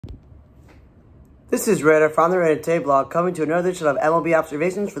This is Reddit from the Reddit Today blog coming to another edition of MLB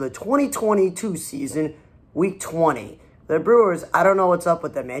Observations for the 2022 season, Week 20. The Brewers, I don't know what's up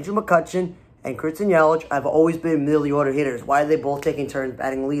with them. Andrew McCutchen and Christian Yelich have always been middle-of-the-order hitters. Why are they both taking turns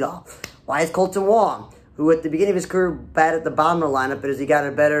batting leadoff? Why is Colton Wong, who at the beginning of his career batted at the bottom of the lineup, but as he got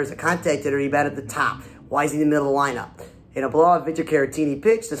it better as a contact hitter, he batted at the top? Why is he in the middle of the lineup? In a blowout, Victor Caratini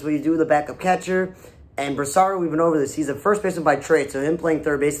pitched. That's what you do with a backup catcher. And Brassaro, we've been over this. He's a first baseman by trade, so him playing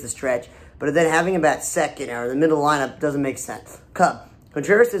third base at the stretch. But then having him bat second or the middle of the lineup doesn't make sense.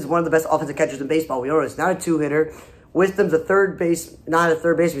 Contreras is one of the best offensive catchers in baseball. We know this. Not a two-hitter. Wisdom's a third base, not a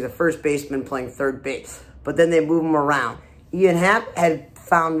third baseman. He's a first baseman playing third base. But then they move him around. Ian Happ had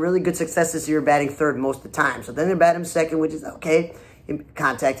found really good success this year batting third most of the time. So then they bat him second, which is okay.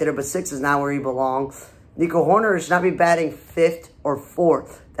 Contact hitter, but six is not where he belongs. Nico Horner should not be batting fifth or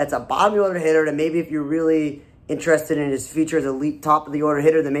fourth. That's a bottom-of-the-order hitter that maybe if you're really interested in his future as a top-of-the-order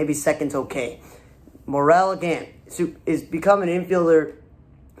hitter, then maybe second's okay. Morel, again, is become an infielder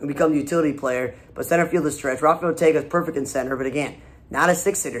and become a utility player, but center field is stretch. Rafael Ortega's perfect in center, but again, not a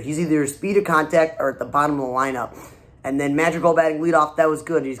six-hitter. He's either speed of contact or at the bottom of the lineup. And then Madrigal batting leadoff, that was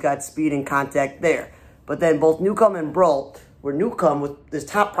good. He's got speed and contact there. But then both Newcomb and Brault, where Newcomb, with this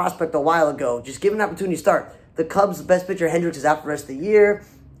top prospect a while ago, just given an opportunity to start. The Cubs' best pitcher, Hendricks, is out for the rest of the year.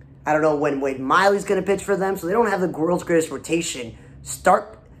 I don't know when Wade Miley's going to pitch for them, so they don't have the world's greatest rotation.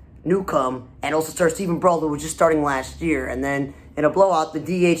 Start Newcomb and also start Steven Brault, who was just starting last year. And then in a blowout, the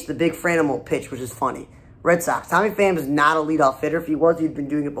DH, the big Franimal pitch, which is funny. Red Sox, Tommy Pham is not a leadoff hitter. If he was, he'd been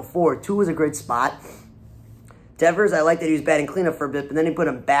doing it before. 2 was a great spot. Devers, I like that he was batting cleanup for a bit, but then he put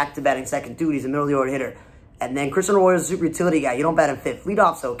him back to batting second. Dude, he's a middle-of-the-order hitter. And then Christian Arroyo's a super utility guy. You don't bat him fifth.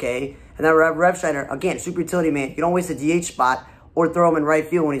 Leadoff's okay. And then Rev Schneider, again, super utility man. You don't waste a DH spot or throw him in right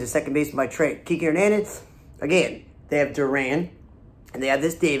field when he's a second baseman by trade. Kike Hernandez, again, they have Duran, and they have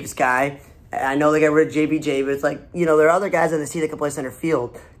this Davis guy. I know they got rid of JBJ, but it's like, you know, there are other guys on the team that can play center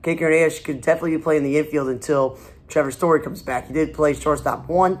field. Kike Hernandez could definitely be playing the infield until Trevor Story comes back. He did play shortstop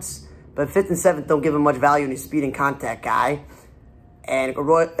once, but fifth and seventh don't give him much value in his speed and contact guy. And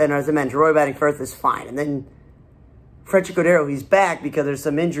as I mentioned, Roy batting first is fine. And then Frenchie Cordero, he's back because there's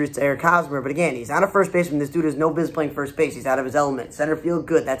some injuries to Eric Hosmer. But again, he's not a first baseman. This dude has no business playing first base. He's out of his element. Center field,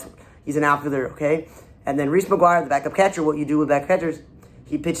 good. He's an outfielder, okay? And then Reese McGuire, the backup catcher, what you do with backup catchers,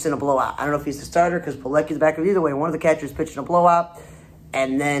 he pitched in a blowout. I don't know if he's the starter because Pilecki's back. Either way, one of the catchers pitched in a blowout.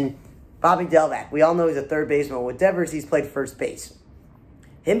 And then Bobby Delvac. We all know he's a third baseman. With Devers, he's played first base.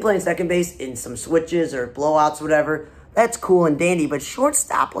 Him playing second base in some switches or blowouts, whatever, that's cool and dandy. But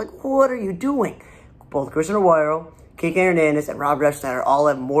shortstop, like, what are you doing? Both Christian Arroyo, Kike Hernandez, and Rob Refsnyder all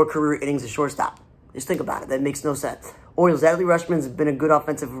have more career innings as shortstop. Just think about it. That makes no sense. Orioles, Adley Rutschman's been a good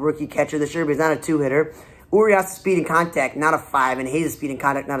offensive rookie catcher this year, but he's not a two-hitter. Urias' speed and contact, not a 5, and Hayes' speed and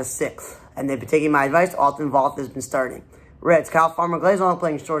contact, not a 6. And they've been taking my advice. Alton Voth has been starting. Reds, Kyle Farmer, Glazon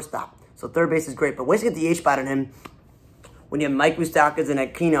playing shortstop. So third base is great, but wasting a DH spot on him when you have Mike Moustakas and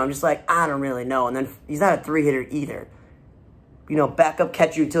Aquino, I'm just like, I don't really know. And then he's not a 3-hitter either. You know, backup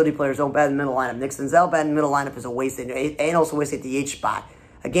catcher utility players don't bat in the middle lineup. Nick Senzel batting in the middle lineup is a waste, and also wasted the DH spot.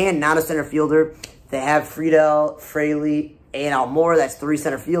 Again, not a center fielder. They have Friedel, Fraley, and Almora. That's 3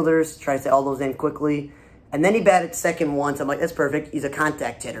 center fielders. Try to say all those names quickly. And then he batted second once. I'm like, that's perfect. He's a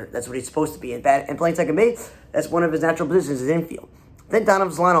contact hitter. That's what he's supposed to be. And playing second base, that's one of his natural positions is infield. Then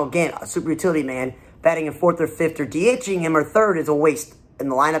Donovan Solano, again, a super utility man, batting in fourth or fifth or DHing him or third is a waste in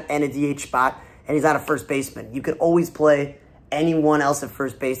the lineup and a DH spot. And he's not a first baseman. You can always play anyone else at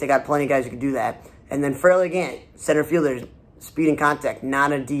first base. They got plenty of guys who can do that. And then Fraley, again, center fielder, speed and contact,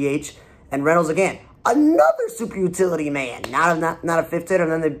 not a DH. And Reynolds, again, another super utility man, not a fifth hitter.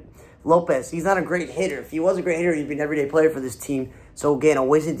 And then Lopez, he's not a great hitter. If he was a great hitter, he'd be an everyday player for this team. So, again, a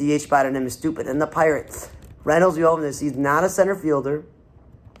wasted DH spot on him is stupid. And the Pirates, Reynolds, you own this. He's not a center fielder.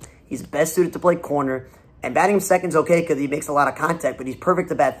 He's best suited to play corner. And batting him second's okay because he makes a lot of contact, but he's perfect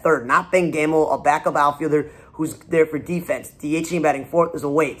to bat third. Not Ben Gamble, a backup outfielder who's there for defense. DHing and batting fourth is a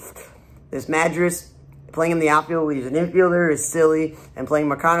waste. This Madras, playing him in the outfield when he's an infielder is silly, and playing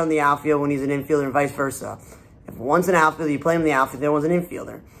Mercado in the outfield when he's an infielder and vice versa. If one's an outfielder, you play him in the outfield, the other one's an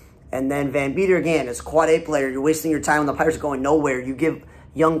infielder. And then Van Beeter, again, is a quad A player. You're wasting your time when the Pirates are going nowhere. You give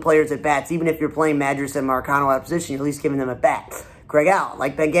young players at bats. Even if you're playing Madras and Marcano out of position, you're at least giving them a bat. Greg Allen,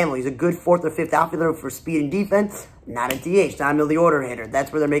 like Ben Gamble, he's a good fourth or fifth outfielder for speed and defense. Not a DH, not a middle-of-the-order hitter.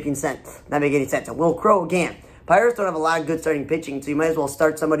 That's where they're making sense. Not making any sense. And Will Crow, again, Pirates don't have a lot of good starting pitching, so you might as well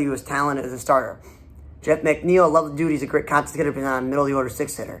start somebody who has talent as a starter. Jeff McNeil, I love the dude. He's a great contest hitter, but not a middle-of-the-order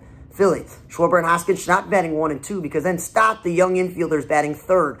 6-hitter. Philly, Schwarber and Hoskins not batting 1 and 2 because then stop the young infielders batting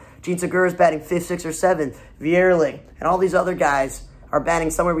third. Gene Segura's batting 5th, 6th, or 7th. Vierling and all these other guys are batting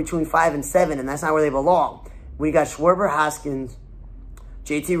somewhere between 5 and 7, and that's not where they belong. We got Schwarber, Hoskins,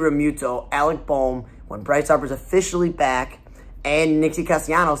 JT Realmuto, Alec Bohm, when Bryce Harper's officially back, and Nicky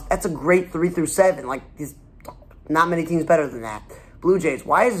Castellanos. That's a great 3 through 7. Like, there's not many teams better than that. Blue Jays,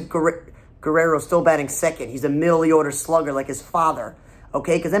 why is Guerrero still batting second? He's a middle-of-the-order slugger like his father.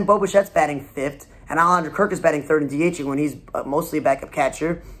 Okay, because then Bo Bichette's batting 5th, and Alejandro Kirk is batting 3rd and DHing when he's mostly a backup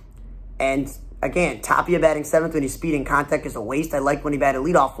catcher. And, again, Tapia batting 7th when he's speeding contact is a waste. I like when he batted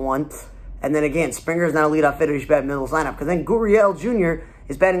leadoff one. And then, again, Springer is not a leadoff hitter. He should bat middle of the lineup. Because then Gurriel Jr.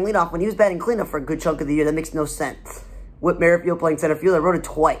 is batting leadoff when he was batting cleanup for a good chunk of the year. That makes no sense. Whit Merrifield playing center field. I wrote it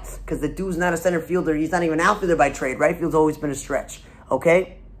twice because the dude's not a center fielder. He's not even an outfielder by trade. Right field's always been a stretch.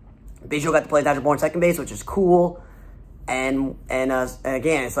 Okay? Biggio got to play Dodger Bourne second base, which is cool. And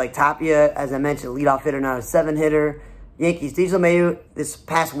again, it's like Tapia, as I mentioned, leadoff hitter, not a 7-hitter. Yankees, DJ LeMahieu, this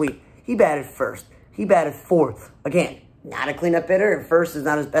past week, he batted 1st. He batted 4th. Again, not a cleanup hitter, and 1st is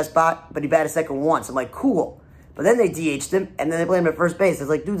not his best spot, but he batted 2nd once. I'm like, cool. But then they DH'd him, and then they played him at first base. It's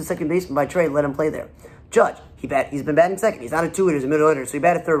like, dude, the second baseman by trade, let him play there. Judge, he's been batting 2nd. He's not a 2-hitter, he's a middle hitter, so he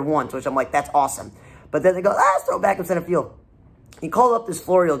batted 3rd once, which I'm like, that's awesome. But then they go, let's throw back in center field. He called up this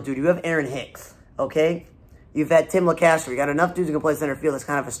Florial dude. You have Aaron Hicks, okay? You've had Tim LeCastro. You got enough dudes who can play center field. That's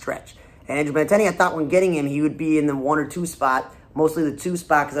kind of a stretch. And Andrew Benintendi, I thought when getting him, he would be in the 1 or 2 spot. Mostly the 2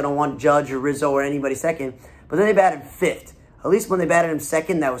 spot because I don't want Judge or Rizzo or anybody second. But then they batted 5th. At least when they batted him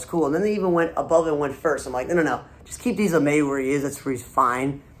second, that was cool. And then they even went above and went 1st. I'm like, no. Just keep DJ LeMahieu where he is. That's where he's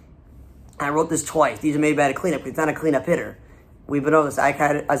fine. I wrote this twice. DJ LeMahieu batted cleanup. He's not a cleanup hitter. We've been over this.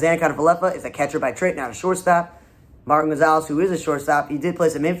 Isaiah Kiner-Falefa is a catcher by trade, not a shortstop. Martin Gonzalez, who is a shortstop, he did play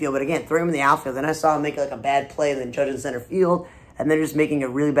some infield, but again, throw him in the outfield. Then I saw him make like a bad play, then Judge in center field, and they're just making a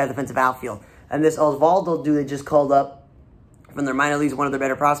really bad defensive outfield. And this Osvaldo dude they just called up from their minor leagues, one of their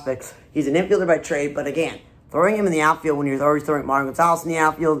better prospects. He's an infielder by trade, but again, throwing him in the outfield when you're already throwing Martin Gonzalez in the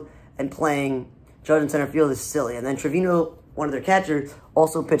outfield and playing Judge in center field is silly. And then Trevino, one of their catchers,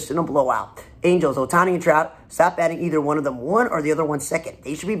 also pitched in a blowout. Angels, Ohtani and Trout, stop batting either one of them 1 or the other one 2nd.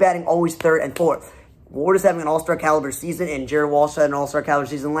 They should be batting always 3rd and 4th. Ward is having an all-star caliber season, and Jared Walsh had an all-star caliber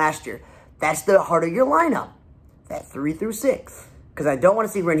season last year. That's the heart of your lineup, that 3 through 6. Because I don't want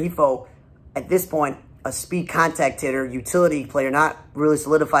to see Rengifo, at this point, a speed contact hitter, utility player, not really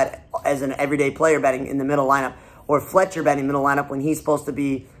solidified as an everyday player batting in the middle lineup, or Fletcher batting middle lineup when he's supposed to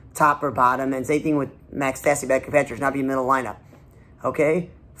be top or bottom, and same thing with Max Stassi backup catchers, not be middle lineup.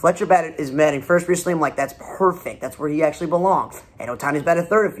 Okay? Fletcher is batting 1st recently. I'm like, that's perfect. That's where he actually belongs. And Ohtani's batted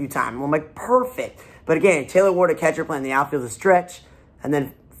 3rd a few times. I'm like, perfect. But again, Taylor Ward, a catcher, playing the outfield, a stretch. And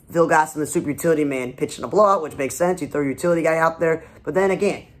then Phil Gosselin, the super utility man, pitching a blowout, which makes sense. You throw your utility guy out there. But then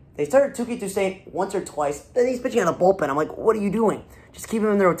again, they started Touki Toussaint once or twice. Then he's pitching on a bullpen. I'm like, what are you doing? Just keep him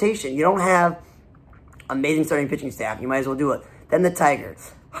in the rotation. You don't have amazing starting pitching staff. You might as well do it. Then the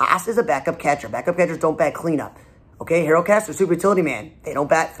Tigers. Haas is a backup catcher. Backup catchers don't bat cleanup. Okay, Harold Castro, super utility man. They don't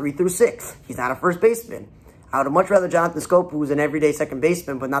bat 3 through 6. He's not a first baseman. I would much rather Jonathan Scope, who's an everyday second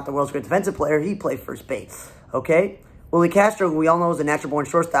baseman, but not the world's great defensive player, he played first base. Okay? Willie Castro, who we all know is a natural-born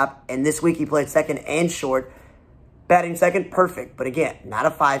shortstop, and this week he played second and short. Batting second, perfect. But again, not a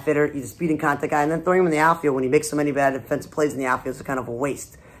 5-hitter. He's a speeding contact guy. And then throwing him in the outfield when he makes so many bad defensive plays in the outfield is kind of a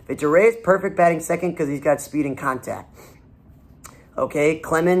waste. Victor Reyes, perfect batting second because he's got speed and contact. Okay?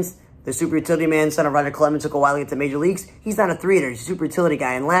 Clemens, the super utility man, son of Roger Clemens, took a while to get to major leagues. He's not a 3-hitter. He's a super utility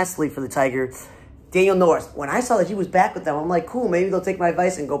guy. And lastly, for the Tigers, Daniel Norris. When I saw that he was back with them, I'm like, cool, maybe they'll take my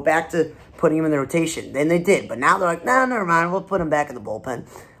advice and go back to putting him in the rotation. Then they did. But now they're like, nah, never mind. We'll put him back in the bullpen.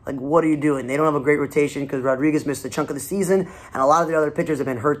 Like, what are you doing? They don't have a great rotation because Rodriguez missed a chunk of the season, and a lot of the other pitchers have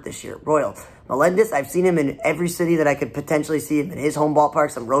been hurt this year. Royal. Melendez, I've seen him in every city that I could potentially see him in his home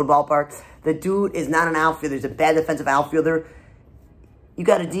ballpark, some road ballparks. The dude is not an outfielder. He's a bad defensive outfielder. You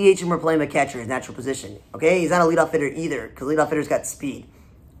got to DH him or play him a catcher, his natural position. Okay? He's not a leadoff hitter either because leadoff hitters got speed.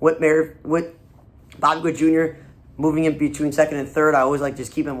 With Bobby Witt Jr., moving in between second and third, I always like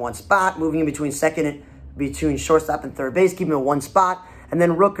just keep him in one spot. Moving in between between shortstop and third base, keep him in one spot. And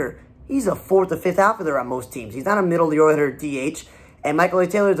then Rooker, he's a 4th or 5th outfielder on most teams. He's not a middle-of-the-order DH. And Michael A.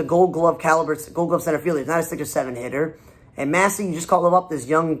 Taylor is a gold glove center fielder. He's not a 6 or 7 hitter. And Massey, you just call him up, this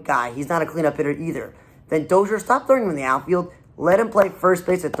young guy. He's not a cleanup hitter either. Then Dozier, stop throwing him in the outfield. Let him play first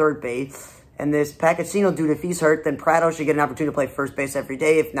base or third base. And this Pacachino dude, if he's hurt, then Prado should get an opportunity to play first base every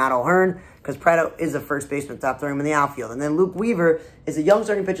day, if not O'Hearn, because Prado is a first baseman. Stop throwing him in the outfield. And then Luke Weaver is a young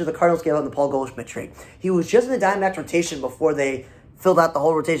starting pitcher the Cardinals gave out in the Paul Goldschmidt trade. He was just in the Diamondbacks rotation before they filled out the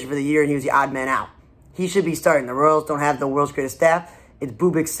whole rotation for the year, and he was the odd man out. He should be starting. The Royals don't have the world's greatest staff. It's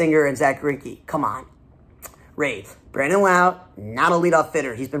Bubik, Singer, and Zach Greinke. Come on. Ray. Brandon Lau, not a leadoff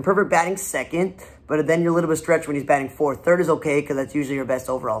hitter. He's been perfect batting second, but then you're a little bit stretched when he's batting fourth. Third is okay because that's usually your best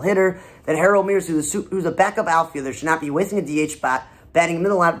overall hitter. Then Harold Mears, who's a backup outfielder, should not be wasting a DH spot, batting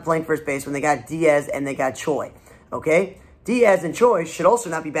middle lineup, playing first base when they got Diaz and they got Choi. Okay? Diaz and Choi should also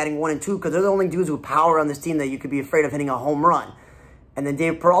not be batting 1 and 2 because they're the only dudes with power on this team that you could be afraid of hitting a home run. And then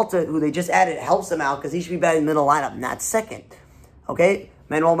Dave Peralta, who they just added, helps them out because he should be batting middle lineup, not second. Okay?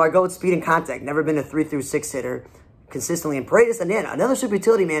 Manuel Margot, speed and contact. Never been a 3 through 6 hitter consistently. And Paredes, and then another super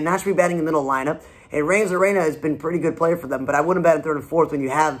utility man, not should be batting in the middle lineup. And Reyes Arena has been a pretty good player for them, but I wouldn't bat in third and fourth when you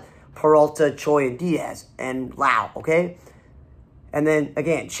have Peralta, Choi, and Diaz, and Lau, okay? And then,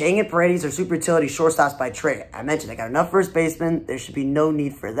 again, Chang and Paredes are super utility shortstops by trade. I mentioned they got enough first basemen. There should be no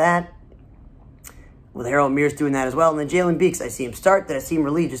need for that. With Harold Mears doing that as well. And then Jalen Beeks, I see him start, then I see him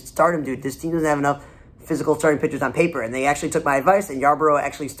relieve. Just start him, dude. This team doesn't have enough physical starting pitchers on paper. And they actually took my advice, and Yarborough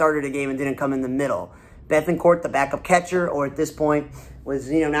actually started a game and didn't come in the middle. Bethencourt, the backup catcher, or at this point, with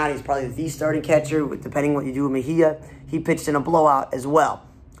Zeno now, he's probably the starting catcher, depending what you do with Mejia. He pitched in a blowout as well.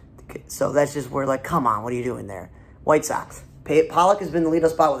 So that's just where, like, come on, what are you doing there? White Sox. Pollock has been the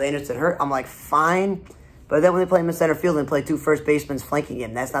leadoff spot with Anderson hurt. I'm like, fine. But then when they play him in center field and play 2 first basemen flanking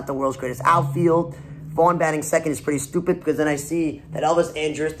him, that's not the world's greatest outfield. Vaughn batting second is pretty stupid because then I see that Elvis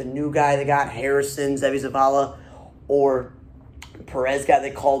Andrus, the new guy they got, Harrison, Zevi Zavala, or Perez guy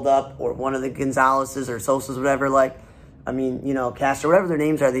they called up, or one of the Gonzalez's or Sosa's, whatever, like, I mean, you know, Castro, whatever their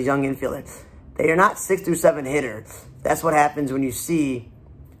names are, these young infielders. They are not 6 through 7 hitters. That's what happens when you see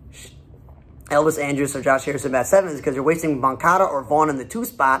Elvis Andrus or Josh Harrison bat 7, is because you're wasting Moncada or Vaughn in the 2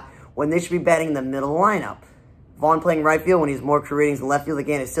 spot when they should be batting in the middle lineup. Vaughn playing right field when he's more career ratings in left field.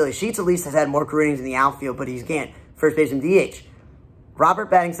 Again, it's silly. Sheets at least has had more career ratings in the outfield, but he's, again, first base and DH.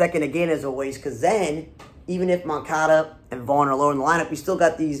 Robert batting second, again, is a waste, because then, even if Moncada and Vaughn are lower in the lineup, you still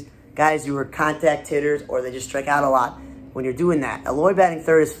got these guys who are contact hitters or they just strike out a lot when you're doing that. Eloy batting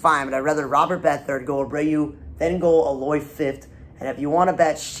third is fine, but I'd rather Robert bat third, go Abreu, then go Eloy fifth. And if you want to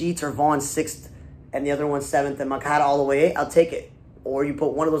bat Sheets or Vaughn sixth and the other one seventh and Moncada all the way 8, I'll take it. Or you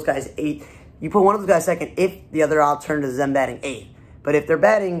put one of those guys 8. You put one of those guys second if the other alternative is them batting 8. But if they're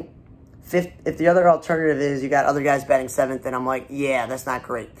batting 5th, if the other alternative is you got other guys batting 7th, then I'm like, yeah, that's not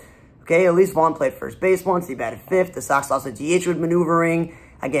great. Okay, at least Vaughn played first base once. He batted 5th. The Sox lost a DH with maneuvering.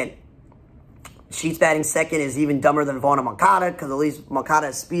 Again, Sheets batting second is even dumber than Vaughn and Moncada because at least Moncada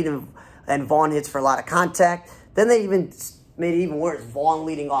has speed and Vaughn hits for a lot of contact. Then they even made it even worse. Vaughn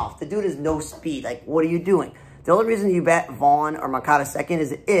leading off. The dude has no speed. Like, what are you doing? The only reason you bat Vaughn or Moncada second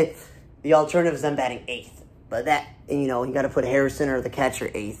is if the alternative is them batting 8th. But that, you know, you got to put Harrison or the catcher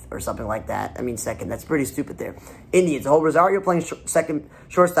 8th or something like that. I mean, second. That's pretty stupid there. Indians. The whole Rosario playing second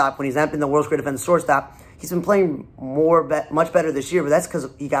shortstop when he's not been the world's great defensive shortstop. He's been playing much better this year, but that's because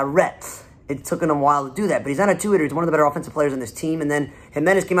he got reps. It took him a while to do that. But he's not a 2-hitter. He's one of the better offensive players on this team. And then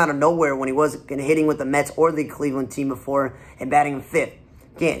Jimenez came out of nowhere when he wasn't hitting with the Mets or the Cleveland team before and batting in 5th.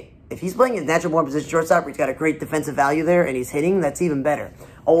 Again, if he's playing his natural born position shortstop, he's got a great defensive value there, and he's hitting, that's even better.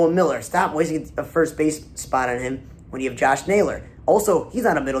 Owen Miller, stop wasting a first base spot on him when you have Josh Naylor. Also, he's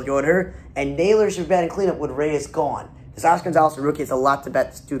not a middle order, and Naylor should be batting cleanup with Reyes gone. This Oscar Gonzalez, a rookie, has a lot to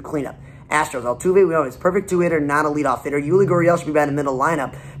bet this dude cleanup. Astros, Altuve, we know he's perfect 2-hitter, not a leadoff hitter. Yuli Gurriel should be batting middle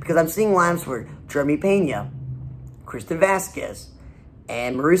lineup because I'm seeing lines for Jeremy Pena, Kristen Vasquez,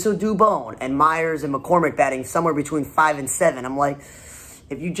 and Mauricio Dubon, and Myers and McCormick batting somewhere between 5 and 7. I'm like,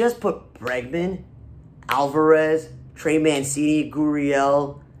 if you just put Bregman, Alvarez, Trey Mancini,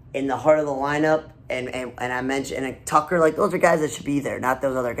 Gurriel in the heart of the lineup, and I mentioned and Tucker, like those are guys that should be there, not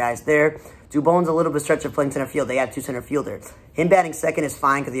those other guys there. Dubon's a little bit stretch of playing center field. They have 2 center fielders. Him batting second is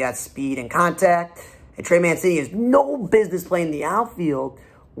fine because he has speed and contact. And Trey Mancini has no business playing the outfield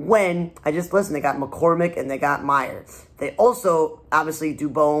when, I just listened, they got McCormick and they got Myers. They also, obviously,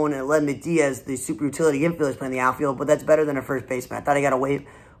 Dubon and Ledman Diaz, the super utility infielders playing the outfield, but that's better than a first baseman. I thought he got away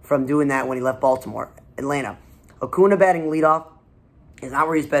from doing that when he left Baltimore. Atlanta. Acuna batting leadoff is not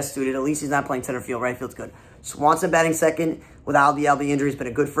where he's best suited. At least he's not playing center field. Right field's good. Swanson batting second without the LB injury has been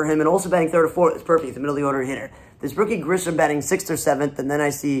a good for him. And also batting third or fourth is perfect. He's the middle of the order hitter. This rookie Grisham batting 6th or 7th, and then I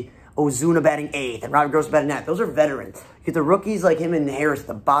see Ozuna batting 8th, and Robert Gross batting 9th. Those are veterans. You get the rookies like him and Harris at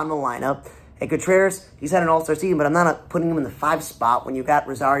the bottom of the lineup. And Contreras, he's had an all-star season, but I'm not putting him in the 5 spot when you got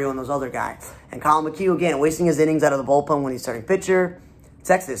Rosario and those other guys. And Colin McHugh, again, wasting his innings out of the bullpen when he's starting pitcher.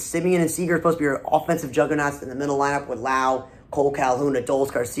 Texas, Simeon and Seager are supposed to be your offensive juggernauts in the middle lineup with Lau, Cole Calhoun,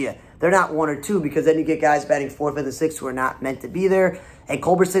 Adolis Garcia. They're not 1 or 2 because then you get guys batting 4th, 5th, and 6th who are not meant to be there. And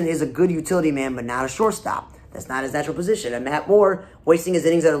Culberson is a good utility man, but not a shortstop. That's not his natural position. And Matt Moore, wasting his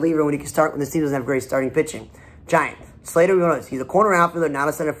innings at a reliever when he can start when the team doesn't have great starting pitching. Giant. Slater, we know this. He's a corner outfielder, not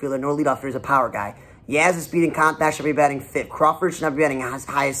a center fielder, nor leadoff hitter. He's a power guy. Yaz is speed and contact, should be batting 5th. Crawford should not be batting as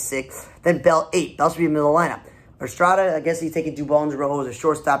high as 6th. Then Bell 8th. Bell should be in the middle of the lineup. Estrada, I guess he's taking 2 balls in a row as a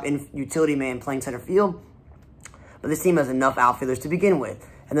shortstop in utility man playing center field. But this team has enough outfielders to begin with.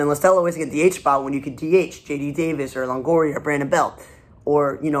 And then Listella wasting a DH spot when you could DH J.D. Davis or Longoria or Brandon Belt.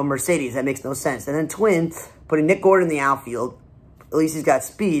 Or, Mercedes. That makes no sense. And then Twin, putting Nick Gordon in the outfield. At least he's got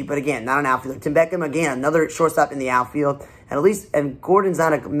speed, but again, not an outfielder. Tim Beckham, again, another shortstop in the outfield. And Gordon's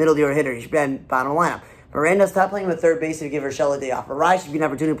not a middle-of-the-order hitter. He should be in bottom lineup. Miranda, stop playing with third base and give Rochelle a day off. Arise should be an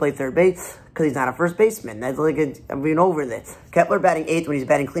opportunity to play third base because he's not a first baseman. That's like I'm being over this. Kepler batting 8th when he's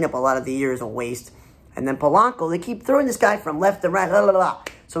batting cleanup a lot of the year is a waste. And then Polanco, they keep throwing this guy from left to right, blah, blah, blah.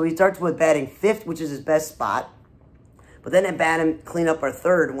 So he starts with batting 5th, which is his best spot. But then they bat him cleanup or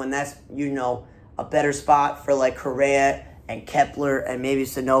 3rd when that's, a better spot for like Correa and Kepler and maybe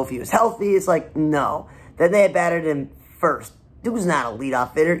Sano if he was healthy. It's like, no. Then they had batted him 1st. Dude's not a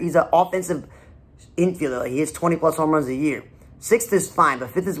leadoff hitter. He's an offensive infielder. He hits 20-plus home runs a year. 6th is fine, but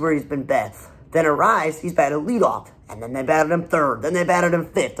 5th is where he's been bad. Then Arise, he's batted leadoff. And then they batted him 3rd. Then they batted him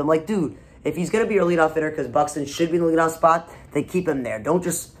 5th. I'm like, dude, if he's going to be your leadoff hitter because Buxton should be in the leadoff spot, then keep him there. Don't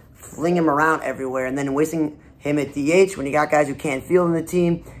just fling him around everywhere and then wasting him at DH when you got guys who can't field in the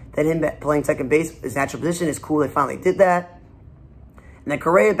team. Then him playing second base, his natural position is cool. They finally did that. And then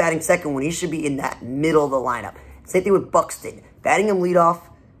Correa batting 2nd when he should be in that middle of the lineup. Same thing with Buxton. Batting him leadoff,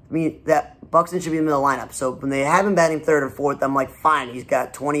 that Buxton should be in the middle of the lineup. So when they have him batting 3rd or 4th, I'm like, fine, he's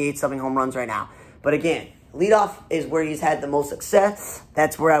got 28-something home runs right now. But again, leadoff is where he's had the most success.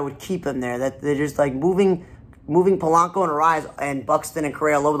 That's where I would keep him there. That they're just like moving Polanco and Arise and Buxton and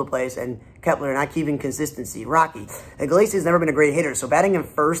Correa all over the place, and Kepler not keeping consistency. Rocky. And Iglesias never been a great hitter, so batting him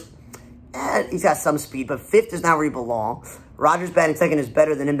 1st, he's got some speed, but 5th is not where he belongs. Rogers batting 2nd is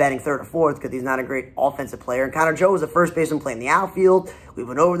better than him batting 3rd or 4th because he's not a great offensive player. And Connor Joe is a first baseman playing the outfield. We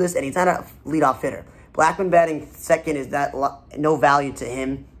went over this, and he's not a leadoff hitter. Blackman batting 2nd is no value to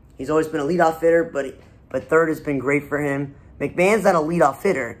him. He's always been a leadoff hitter, but 3rd has been great for him. McMahon's not a leadoff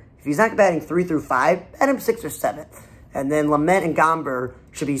hitter. If he's not batting 3 through 5, bat him 6th or 7th. And then Lament and Gomber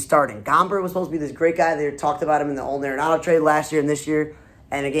should be starting. Gomber was supposed to be this great guy. They talked about him in the old Arenado trade last year and this year.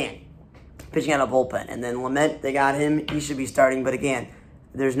 And again, pitching out of bullpen. And then Lament, they got him. He should be starting. But again,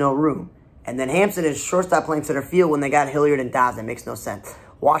 there's no room. And then Hampson is shortstop playing center field when they got Hilliard and Dawes. That makes no sense.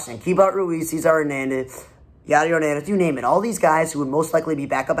 Washington, keep out Ruiz, Cesar Hernandez, Yadier Hernandez, you name it. All these guys who would most likely be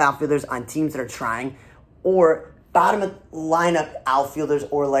backup outfielders on teams that are trying, or bottom of lineup outfielders,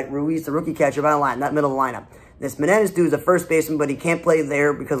 or like Ruiz, the rookie catcher, bottom line, not middle of the lineup. This Menendez dude is a first baseman, but he can't play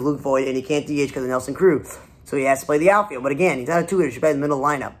there because of Luke Voigt, and he can't DH because of Nelson Cruz. So he has to play the outfield. But again, he's not a two-hitter. He should bat in the middle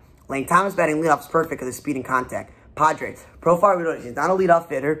of the lineup. Lane Thomas batting leadoff is perfect because of speed and contact. Padres. Profile, he's not a leadoff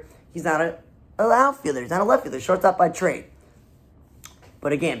hitter. He's not an outfielder. He's not a left fielder. Shortstop by trade.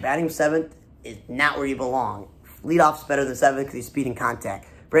 But again, batting 7th is not where you belong. Leadoff's better than 7th because he's speed and contact.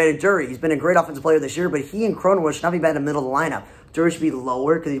 Brandon Drury, he's been a great offensive player this year, but he and Cronenworth should not be batting in the middle of the lineup. Drury should be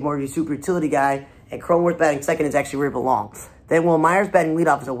lower because he's more of a super utility guy, and Cronenworth batting 2nd is actually where he belongs. Then Will Myers batting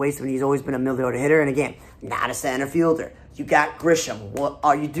leadoff is a waste when he's always been a middle order hitter, and again, not a center fielder. You got Grisham. What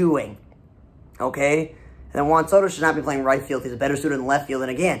are you doing? Okay? And then Juan Soto should not be playing right field. He's a better suitor than left field.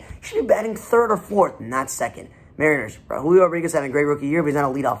 And again, he should be batting 3rd or 4th, not 2nd. Mariners, Julio Rodriguez having a great rookie year, but he's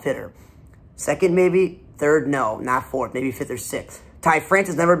not a leadoff hitter. 2nd, maybe. 3rd, no. Not 4th. Maybe 5th or 6th. Ty France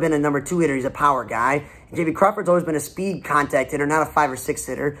has never been a number 2 hitter. He's a power guy. And J.B. Crawford's always been a speed contact hitter, not a 5 or 6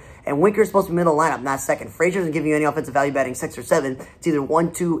 hitter. And Winker's supposed to be middle lineup, not 2nd. Frazier doesn't give you any offensive value batting 6 or 7. It's either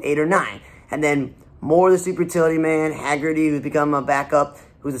 1, 2, 8, or 9. And then Moore, the super utility man. Haggerty, who's become a backup,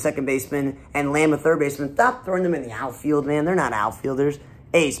 who's a second baseman. And Lamb, a third baseman. Stop throwing them in the outfield, man. They're not outfielders.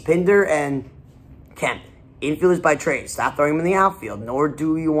 Ace, Pinder, and Kemp. Infielders by trade. Stop throwing them in the outfield. Nor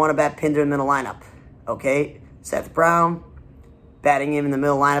do you want to bat Pinder in the middle lineup. Okay? Seth Brown, batting him in the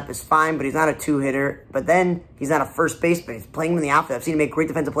middle lineup is fine, but he's not a 2-hitter. But then he's not a first baseman. He's playing him in the outfield. I've seen him make great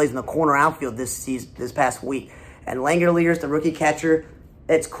defensive plays in the corner outfield this past week. And Langeliers, the rookie catcher,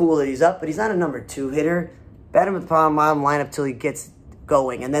 it's cool that he's up, but he's not a number 2 hitter. Bat him at the bottom lineup till he gets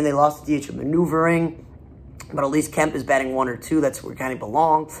going. And then they lost the DH maneuvering, but at least Kemp is batting 1 or 2. That's where he kind of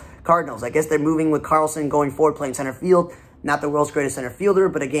belongs. Cardinals, I guess they're moving with Carlson going forward, playing center field. Not the world's greatest center fielder,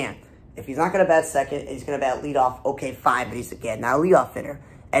 but again, if he's not going to bat 2nd, he's going to bat leadoff, okay, fine, but he's, again, not a leadoff hitter.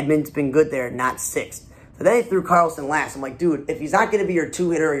 Edmonds been good there, not 6th. So then they threw Carlson last. I'm like, dude, if he's not going to be your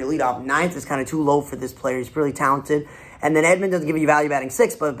 2-hitter or your leadoff, 9th is kind of too low for this player. He's really talented. And then Edmonds doesn't give you value batting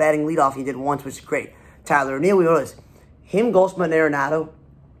 6th, but batting leadoff he did once, which is great. Tyler O'Neill, we know this. Him, Goldsman, and Arenado,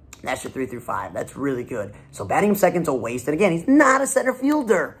 that's your 3 through 5. That's really good. So batting him 2nd's a waste. And again, he's not a center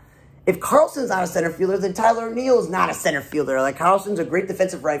fielder. If Carlson's not a center fielder, then Tyler O'Neill is not a center fielder. Like, Carlson's a great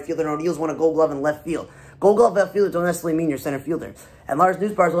defensive right fielder, and O'Neill's won a Gold Glove in left field. Gold Glove left fielder don't necessarily mean you're center fielder. And Lars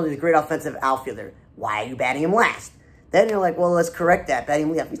Nootbaar's only a great offensive outfielder. Why are you batting him last? Then you're like, well, let's correct that. Batting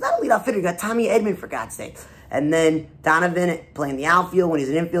him leadoff. He's not a leadoff hitter. You got Tommy Edman, for God's sake. And then Donovan playing the outfield when he's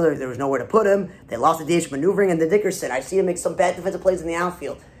an infielder. There was nowhere to put him. They lost the DH maneuvering. And then Dickerson, I see him make some bad defensive plays in the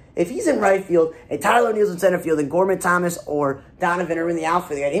outfield. If he's in right field and Tyler O'Neill's in center field, then Gorman Thomas or Donovan are in the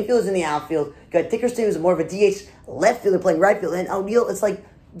outfield. You got infielders in the outfield. You got Dickerson, who's more of a DH left fielder playing right field. And O'Neill, it's like,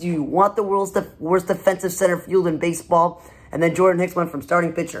 do you want the world's worst defensive center field in baseball? And then Jordan Hicks went from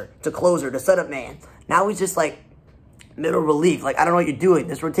starting pitcher to closer to setup man. Now he's just like middle relief. Like, I don't know what you're doing.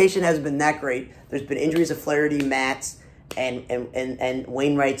 This rotation hasn't been that great. There's been injuries of Flaherty, Matz, and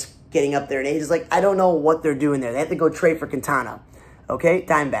Wainwright's getting up there in age. It's like, I don't know what they're doing there. They have to go trade for Quintana. Okay?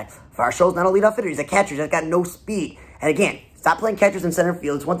 Diamondback. Varshall's not a leadoff hitter. He's a catcher. He's got no speed. And again, stop playing catchers in center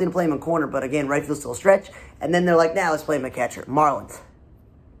field. It's one thing to play him in corner, but again, right field's still a stretch. And then they're like, now let's play him a catcher. Marlins.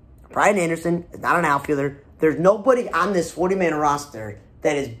 Brian Anderson is not an outfielder. There's nobody on this 40-man roster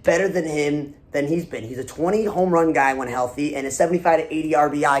that is better than him than he's been. He's a 20 home run guy when healthy and a 75 to 80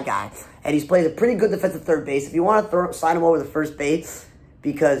 RBI guy. And he's played a pretty good defensive third base. If you want to slide him over the first base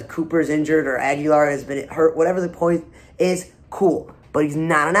because Cooper's injured or Aguilar has been hurt, whatever the point is, cool. But he's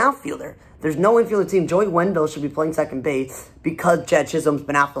not an outfielder. There's no infielder team. Joey Wendell should be playing second base because Chad Chisholm's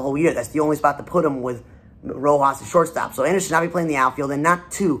been out the whole year. That's the only spot to put him with Rojas at shortstop. So Anderson should not be playing the outfield. And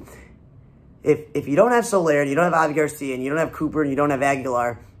not two. If you don't have Soler, and you don't have Avi Garcia, and you don't have Cooper, and you don't have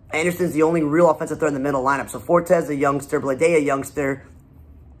Aguilar, Anderson's the only real offensive threat in the middle lineup. So Fortes a youngster, Bladea a youngster.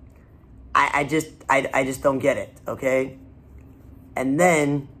 I just don't get it, okay? And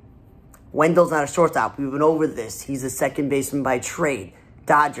then Wendell's not a shortstop. We've been over this. He's a second baseman by trade.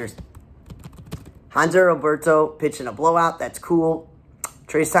 Dodgers. Hanser Alberto pitching a blowout. That's cool.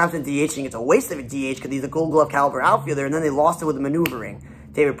 Trace Thompson DHing. It's a waste of a DH because he's a Gold Glove caliber outfielder, and then they lost it with the maneuvering.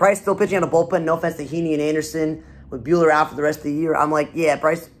 David Price still pitching on a bullpen. No offense to Heaney and Anderson. With Buehler out for the rest of the year, I'm like, yeah,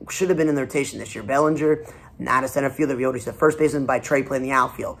 Price should have been in the rotation this year. Bellinger, not a center fielder. We already said first baseman by trade playing the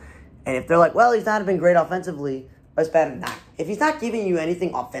outfield. And if they're like, well, he's not been great offensively, let's bat him 9. If he's not giving you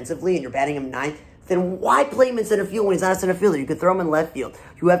anything offensively and you're batting him 9, then why play him in center field when he's not a center fielder? You could throw him in left field.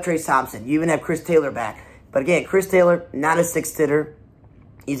 You have Trace Thompson. You even have Chris Taylor back. But again, Chris Taylor, not a 6th hitter.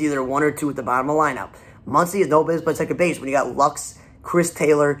 He's either 1 or 2 at the bottom of the lineup. Muncy is no business but second base when you got Lux, Chris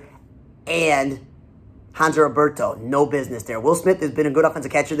Taylor, and Hanser Alberto. No business there. Will Smith has been a good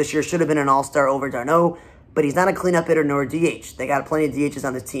offensive catcher this year. Should have been an all-star over Darno, but he's not a cleanup hitter nor a DH. They got plenty of DHs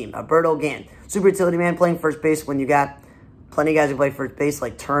on this team. Alberto, again, super utility man playing first base when you got plenty of guys who play first base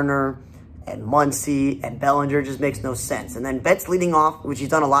like Turner and Muncy and Bellinger. Just makes no sense. And then Betts leading off, which he's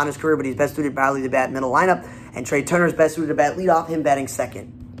done a lot in his career, but he's best suited badly to bat middle lineup. And Trey Turner's best suited to bat leadoff, him batting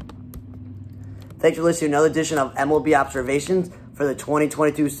second. Thanks for listening to another edition of MLB Observations for the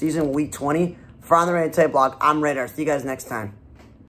 2022 season, Week 20. For On the Red Tape Blog, I'm Radar. See you guys next time.